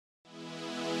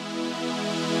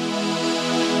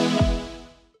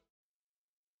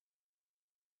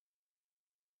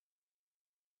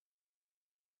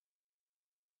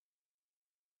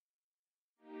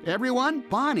Everyone,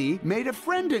 Bonnie made a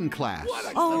friend in class.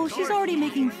 Oh, she's already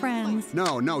making friends.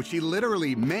 No, she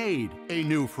literally made a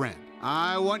new friend.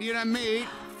 I want you to meet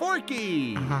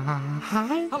Forky.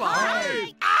 Hi. Hello.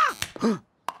 Hi.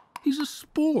 He's a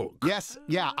spork. Yes,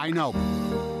 yeah, I know.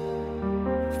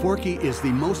 Forky is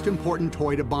the most important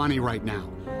toy to Bonnie right now.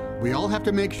 We all have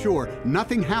to make sure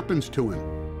nothing happens to him.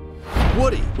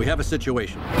 Woody, we have a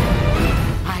situation.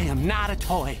 I am not a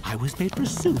toy. I was made for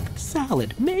soup,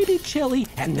 salad, maybe chili,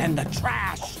 and then the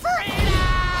trash. Freedom!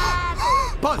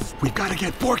 Buzz, we've got to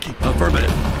get Forky.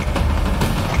 Affirmative.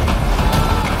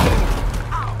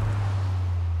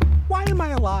 Why am I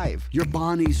alive? You're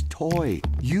Bonnie's toy.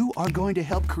 You are going to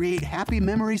help create happy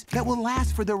memories that will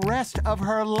last for the rest of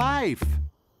her life.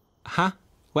 Huh?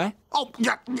 What? Oh,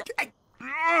 yeah.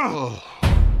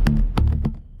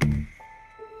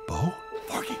 Bo?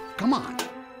 Forky, come on.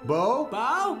 Bo?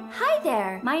 Bo? Hi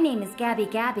there. My name is Gabby.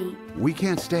 We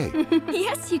can't stay.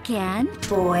 Yes, you can.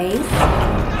 Boys.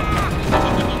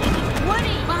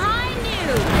 Woody, behind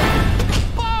you!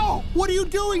 Bo! What are you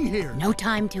doing here? No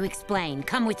time to explain.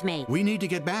 Come with me. We need to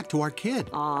get back to our kid.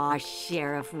 Aw,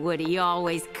 Sheriff Woody,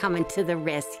 always coming to the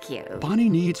rescue. Bonnie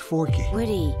needs Forky.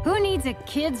 Woody, who needs a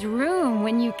kid's room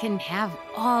when you can have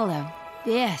all of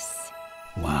this?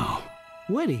 Wow.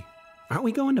 Woody, aren't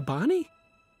we going to Bonnie?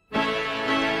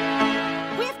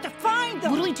 We have to find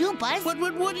them. What do we do, Buzz? What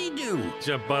would Woody do?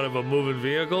 Jump out of a moving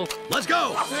vehicle? Let's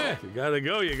go! Yeah, you gotta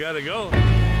go, you gotta go.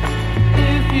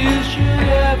 If you should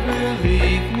ever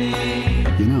leave me.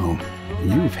 You know,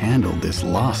 you've handled this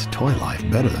lost toy life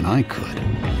better than I could.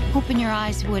 Open your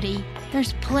eyes, Woody.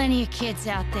 There's plenty of kids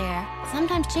out there.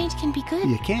 Sometimes change can be good.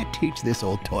 You can't teach this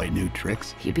old toy new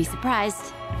tricks. You'd be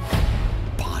surprised.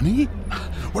 Bonnie?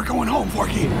 We're going home,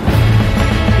 Forky.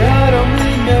 God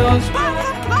only knows Mom,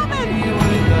 I'm coming.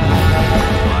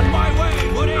 On my way,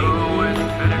 Woody! To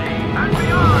infinity and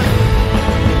beyond.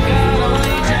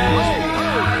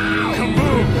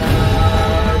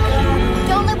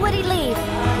 Don't let Woody leave.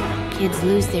 Kids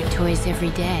lose their toys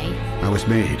every day. I was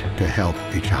made to help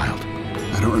a child.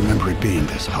 I don't remember it being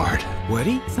this hard.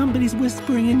 Woody, somebody's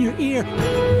whispering in your ear.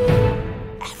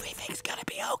 Everything's gonna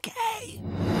be okay.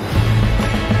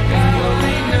 God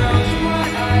only knows